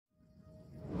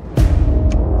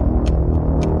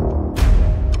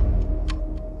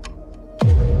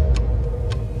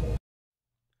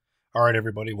All right,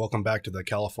 everybody, welcome back to the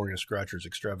California Scratchers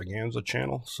Extravaganza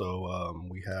channel. So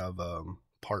we have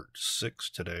part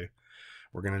 6 today.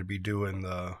 We're going to be doing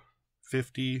the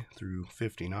 50 through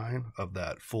 59 of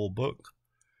that full book.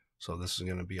 So this is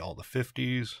going to be all the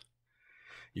 50s.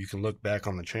 You can look back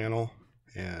on the channel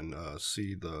and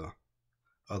see the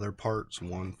other parts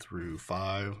 1 through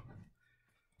 5.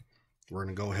 We're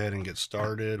going to go ahead and get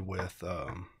started with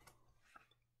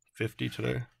 50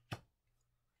 today.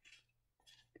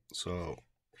 So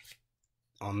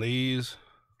on these,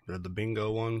 they're the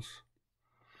bingo ones.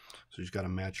 So you just got to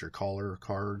match your caller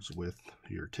cards with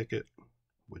your ticket,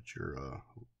 with your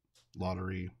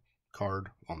lottery card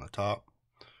on the top.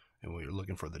 And we're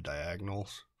looking for the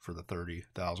diagonals for the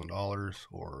 $30,000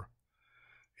 or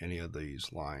any of these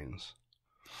lines.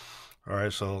 All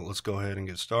right, so let's go ahead and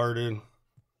get started.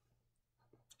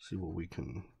 See what we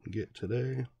can get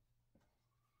today.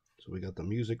 So we got the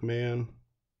Music Man.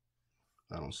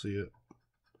 I don't see it.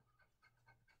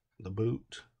 The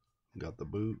boot. Got the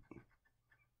boot.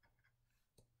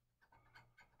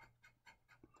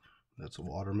 That's a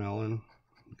watermelon.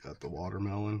 Got the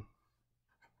watermelon.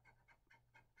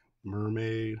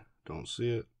 Mermaid. Don't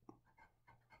see it.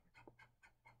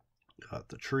 Got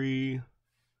the tree.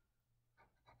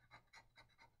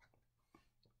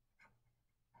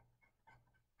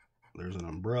 There's an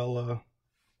umbrella.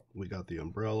 We got the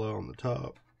umbrella on the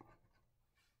top.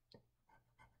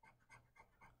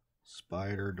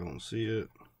 Spider, don't see it.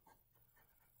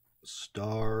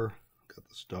 Star, got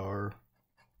the star.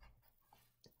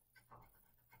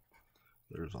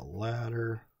 There's a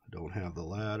ladder, don't have the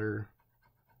ladder.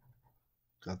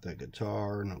 Got that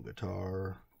guitar, no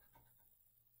guitar.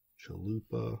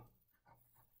 Chalupa,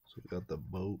 so we got the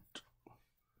boat.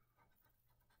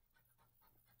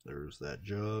 There's that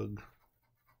jug.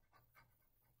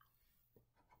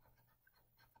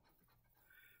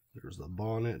 There's the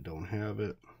bonnet, don't have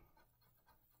it.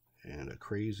 And a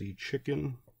crazy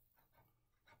chicken.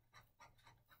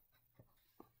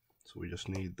 So we just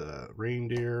need the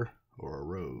reindeer or a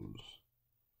rose.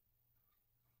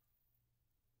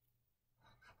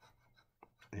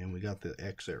 And we got the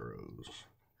X arrows.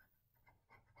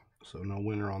 So no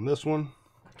winner on this one.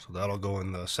 So that'll go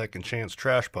in the second chance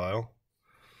trash pile.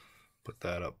 Put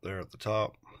that up there at the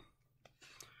top.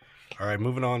 All right,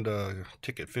 moving on to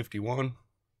ticket 51.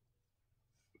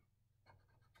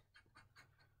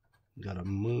 Got a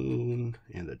moon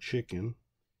and a chicken.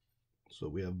 So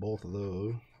we have both of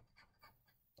those.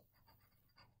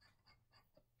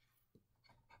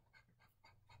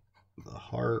 The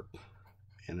harp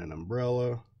and an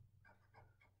umbrella.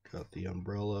 Got the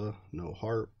umbrella, no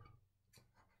harp.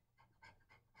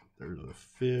 There's a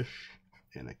fish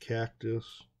and a cactus.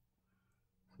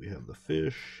 We have the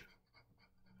fish,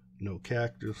 no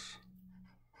cactus.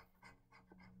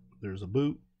 There's a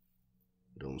boot.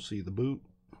 Don't see the boot.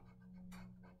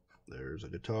 There's a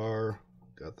guitar,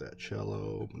 got that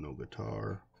cello, no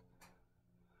guitar.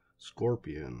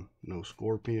 Scorpion, no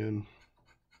scorpion.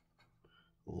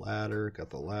 Ladder,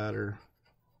 got the ladder.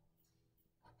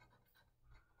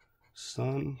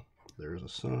 Sun, there's a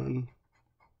sun.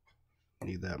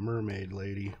 Need that mermaid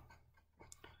lady.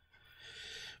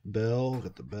 Bell,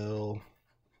 got the bell.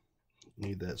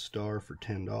 Need that star for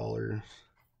 $10.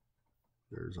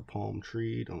 There's a palm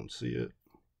tree, don't see it.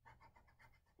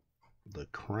 The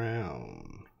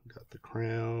crown, got the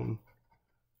crown.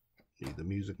 Need the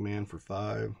Music Man for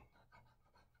 $5.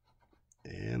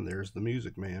 And there's the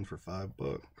Music Man for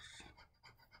 $5.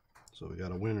 So we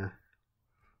got a winner.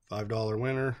 $5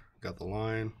 winner, got the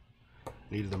line.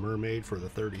 Needed the mermaid for the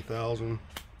 $30,000.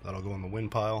 That'll go in the win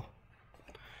pile.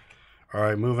 All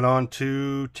right, moving on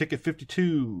to ticket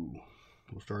 52.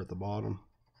 We'll start at the bottom.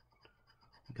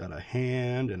 Got a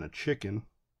hand and a chicken.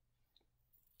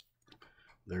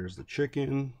 There's the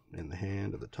chicken and the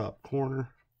hand at the top corner.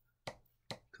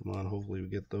 Come on, hopefully we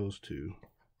get those two.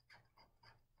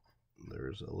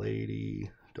 There's a lady,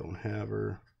 don't have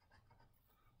her.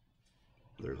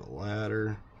 There's a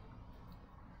ladder.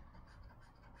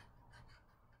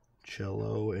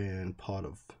 Cello and pot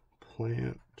of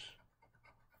plant.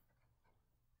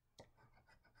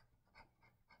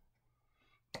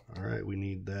 All right, we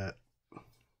need that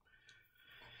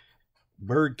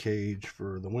bird cage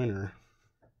for the winner.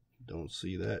 Don't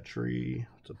see that tree.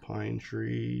 It's a pine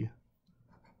tree.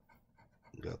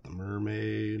 Got the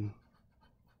mermaid.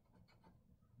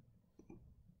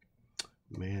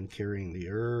 Man carrying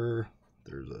the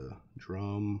There's a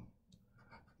drum.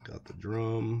 Got the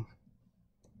drum.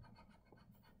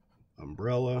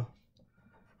 Umbrella.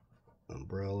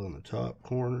 Umbrella in the top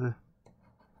corner.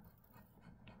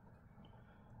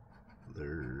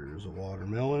 There's a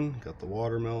watermelon. Got the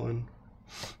watermelon.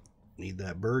 Need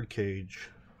that bird cage.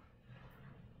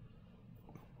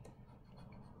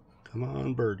 Come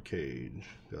on, bird cage.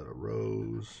 Got a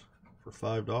rose for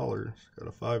 $5. Got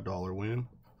a $5 win.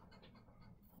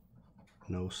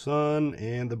 No sun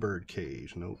and the bird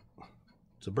cage. Nope.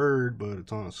 It's a bird, but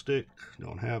it's on a stick.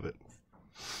 Don't have it.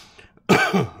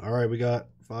 Alright, we got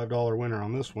 $5 winner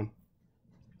on this one.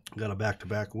 Got a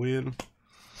back-to-back win.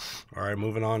 Alright,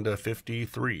 moving on to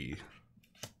 53.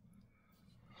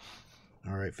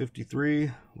 Alright,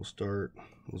 53. Let's do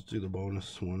the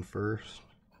bonus one first.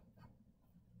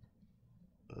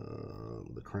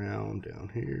 The crown down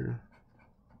here.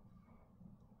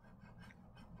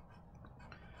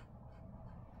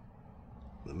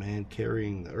 The man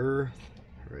carrying the earth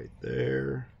right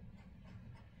there.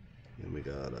 And we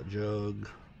got a jug.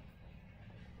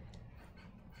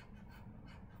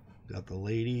 Got the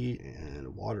lady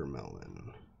and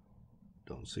watermelon.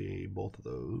 Don't see both of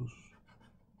those.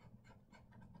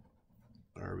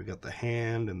 Alright, we got the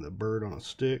hand and the bird on a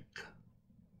stick.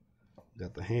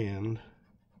 Got the hand.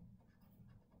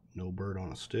 No bird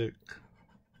on a stick.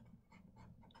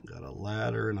 Got a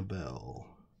ladder and a bell.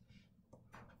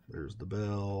 There's the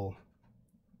bell.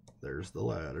 There's the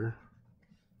ladder.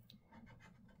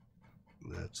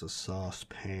 That's a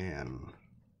saucepan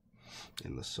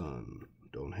in the sun.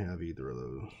 Don't have either of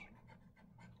those.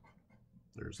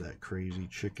 There's that crazy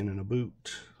chicken in a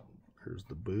boot. There's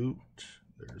the boot.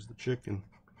 There's the chicken.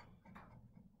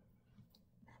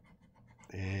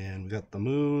 And we got the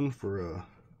moon for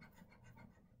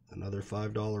another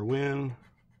 $5 win.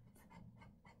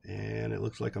 And it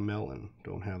looks like a melon.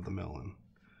 Don't have the melon.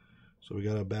 So we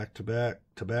got a back-to-back.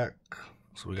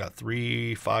 So we got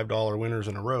 3 $5 winners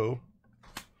in a row.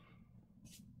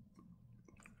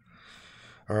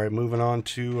 Alright, moving on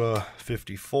to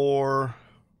 54.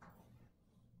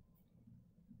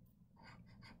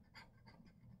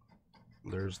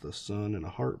 There's the sun and a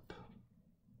harp.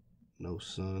 No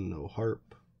sun, no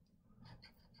harp.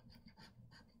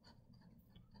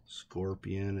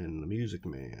 Scorpion and the Music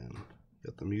Man.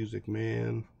 Got the Music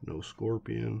Man, no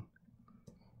scorpion.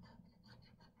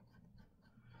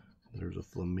 There's a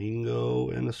flamingo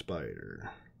and a spider.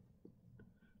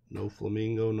 No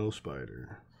flamingo, no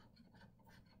spider.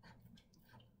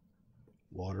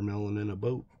 Watermelon in a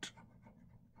boat.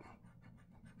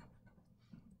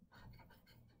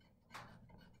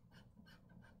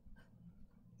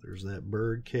 There's that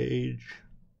bird cage.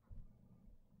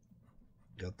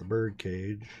 Got the bird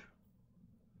cage.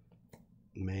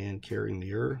 Man carrying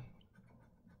the earth.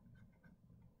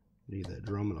 Need that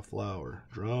drum and a flower.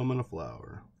 Drum and a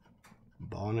flower.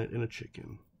 Bonnet and a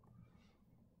chicken.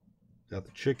 Got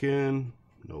the chicken.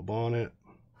 No bonnet.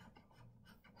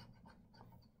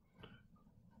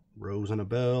 Rose and a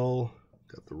bell.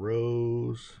 Got the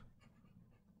rose.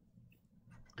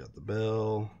 Got the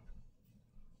bell.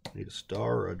 Need a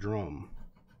star or a drum.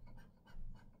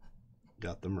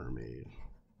 Got the mermaid.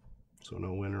 So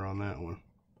no winner on that one.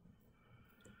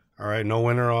 Alright, no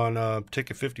winner on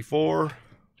ticket 54.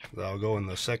 That'll go in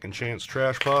the second chance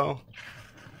trash pile.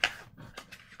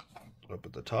 Up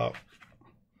at the top.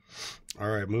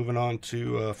 Alright, moving on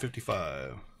to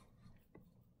 55.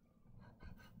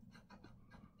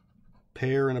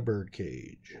 Pear and a bird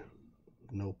cage.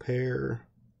 No pear.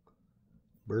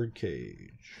 Bird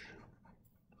cage.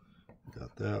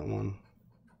 Got that one.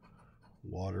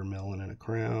 Watermelon and a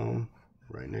crown.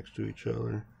 Right next to each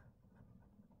other.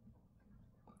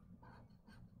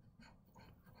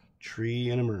 Tree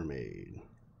and a mermaid.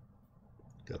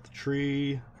 Got the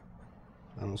tree.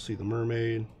 I don't see the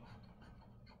mermaid.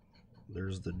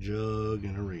 There's the jug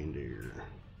and a reindeer.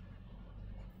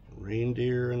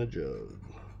 Reindeer and a jug.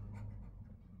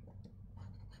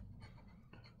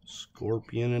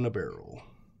 Scorpion and a barrel.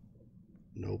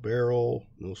 No barrel,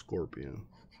 no scorpion.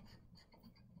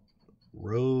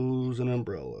 Rose and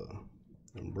umbrella.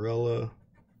 Umbrella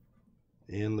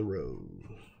and the rose.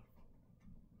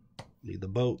 Need the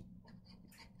boat.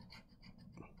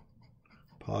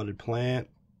 Potted plant.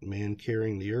 Man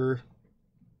carrying the earth.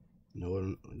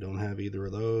 No, don't have either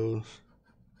of those.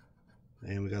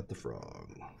 And we got the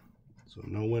frog. So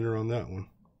no winner on that one.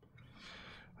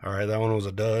 Alright, that one was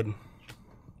a dud.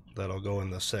 That'll go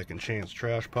in the second chance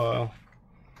trash pile.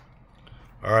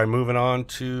 Alright, moving on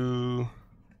to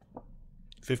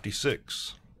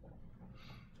 56.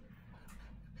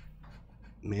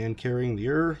 Man carrying the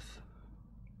earth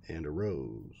and a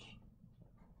rose.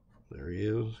 There he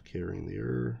is, carrying the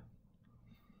earth.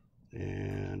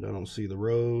 And I don't see the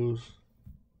rose.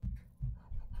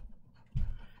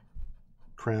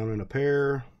 Crown and a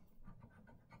pear.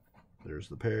 There's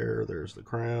the pear, there's the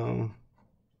crown.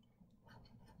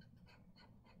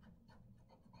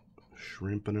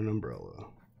 Shrimp and an umbrella.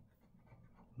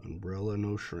 Umbrella,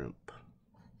 no shrimp.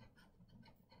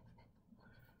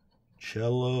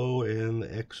 Cello and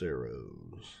the X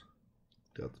arrows.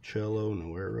 Got the cello,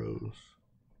 no arrows.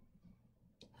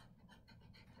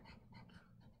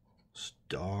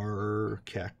 Star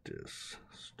cactus.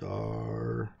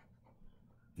 Star,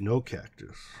 no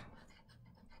cactus.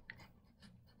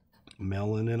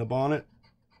 Melon in a bonnet.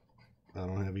 I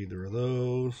don't have either of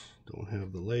those. Don't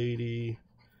have the lady.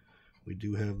 We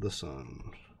do have the sun.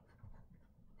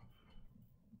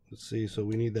 Let's see, so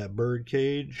we need that bird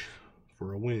cage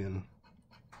for a win.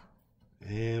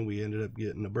 And we ended up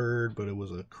getting a bird, but it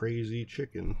was a crazy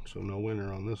chicken, so no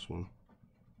winner on this one.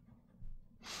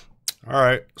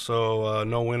 Alright, so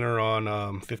no winner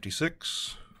on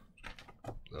 56.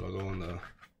 That'll go in the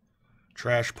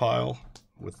trash pile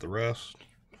with the rest.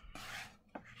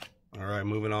 Alright,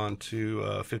 moving on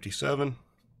to 57.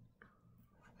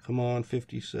 Come on,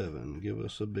 57. Give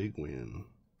us a big win.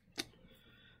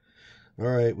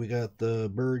 Alright, we got the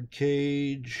bird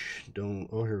cage.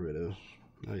 Oh, here it is.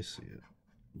 I see it.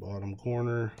 Bottom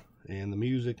corner. And the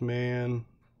music man.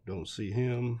 Don't see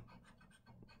him.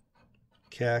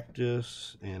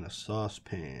 Cactus and a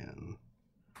saucepan.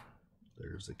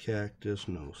 There's the cactus,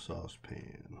 no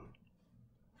saucepan.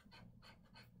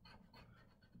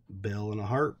 Bell and a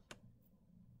harp.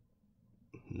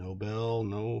 No bell,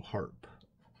 no harp.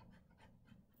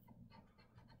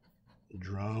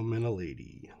 Drum and a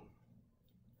lady.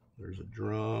 There's a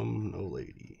drum, no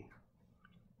lady.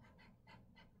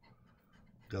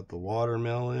 Got the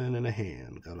watermelon and a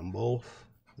hand. Got them both.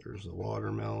 There's the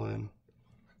watermelon.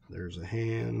 There's a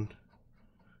hand.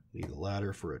 Need a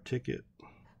ladder for a ticket.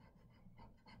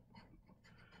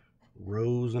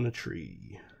 Rose and a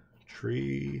tree.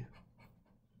 Tree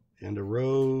and a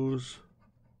rose.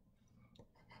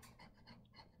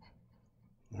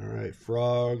 Alright,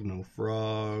 frog, no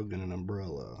frog, and an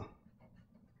umbrella.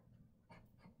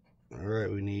 Alright,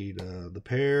 we need the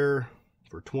pear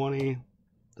for 20,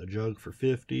 the jug for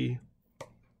 50,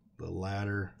 the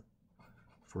ladder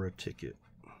for a ticket.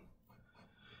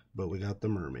 But we got the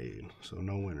mermaid, so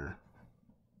no winner.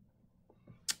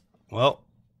 Well,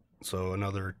 so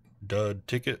another dud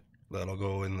ticket. That'll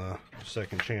go in the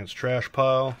second chance trash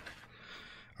pile.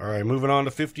 Alright, moving on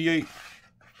to 58.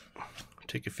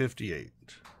 Ticket 58.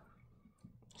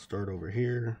 Start over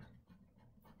here.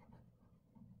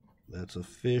 That's a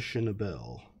fish and a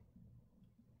bell.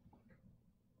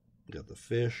 Got the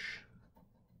fish.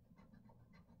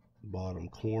 Bottom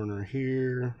corner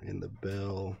here, and the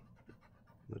bell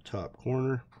in the top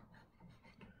corner.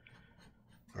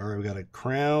 Alright, we got a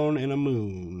crown and a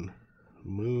moon.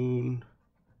 Moon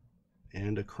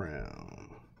and a crown.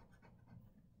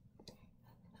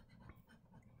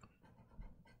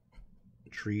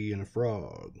 Tree and a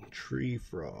frog. Tree,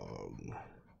 frog.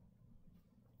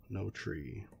 No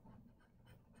tree.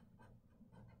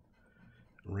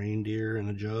 Reindeer and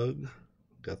a jug.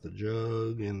 Got the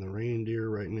jug and the reindeer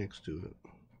right next to it.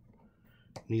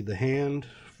 Need the hand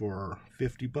for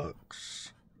 50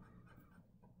 bucks.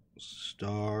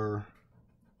 Star.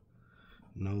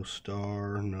 No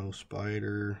star. No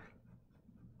spider.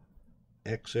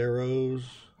 X arrows.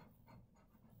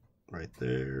 Right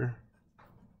there.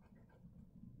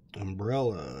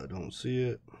 Umbrella, don't see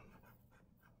it.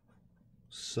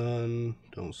 Sun,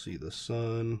 don't see the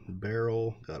sun.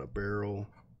 Barrel, got a barrel.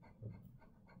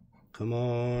 Come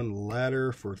on,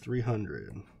 ladder for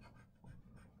 300.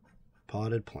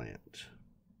 Potted plant.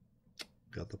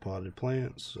 Got the potted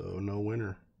plant, so no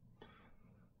winner.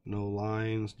 No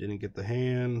lines, didn't get the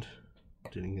hand,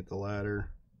 didn't get the ladder.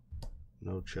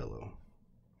 No cello.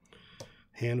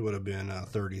 Hand would have been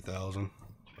 30,000.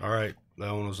 Alright,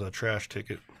 that one was a trash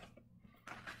ticket.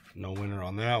 No winner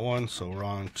on that one, so we're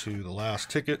on to the last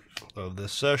ticket of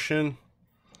this session.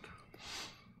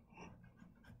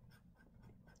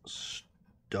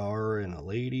 Star and a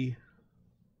lady.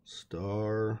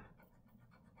 Star.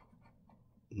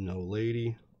 No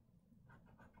lady.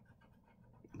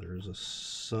 There's a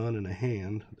sun and a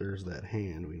hand. There's that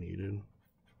hand we needed.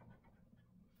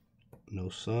 No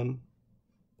sun.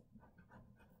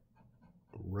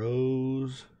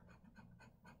 Rose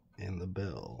and the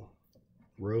bell.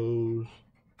 Rose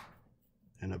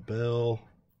and a bell.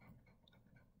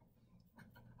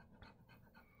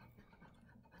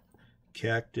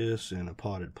 Cactus and a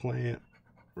potted plant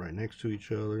right next to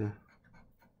each other.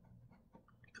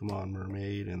 Come on,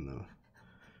 mermaid and the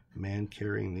man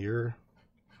carrying the earth.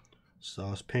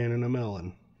 Saucepan and a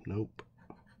melon. Nope.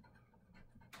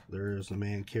 There's the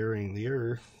man carrying the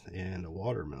earth and a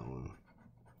watermelon.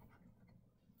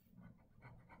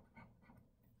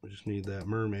 We just need that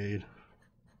mermaid.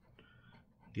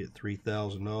 get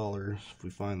 $3,000 if we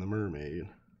find the mermaid.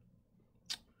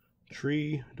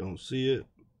 Tree, don't see it.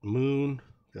 Moon,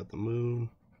 got the moon.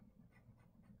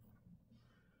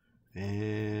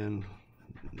 And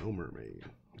no mermaid.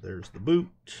 There's the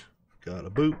boot, got a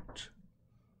boot.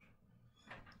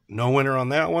 No winner on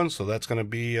that one, so that's going to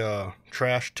be a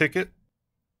trash ticket.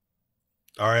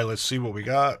 All right, let's see what we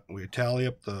got. We tally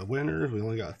up the winners. We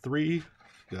only got 3.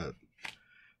 Got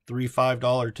 3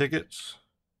 $5 tickets.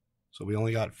 So we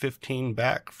only got 15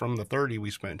 back from the 30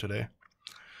 we spent today.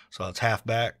 So it's half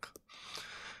back.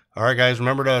 All right, guys,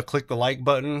 remember to click the like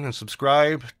button and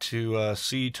subscribe to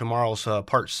see tomorrow's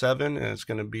part 7. And it's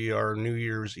going to be our New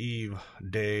Year's Eve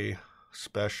day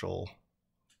special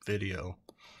video.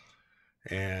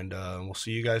 And we'll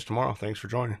see you guys tomorrow. Thanks for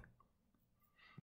joining.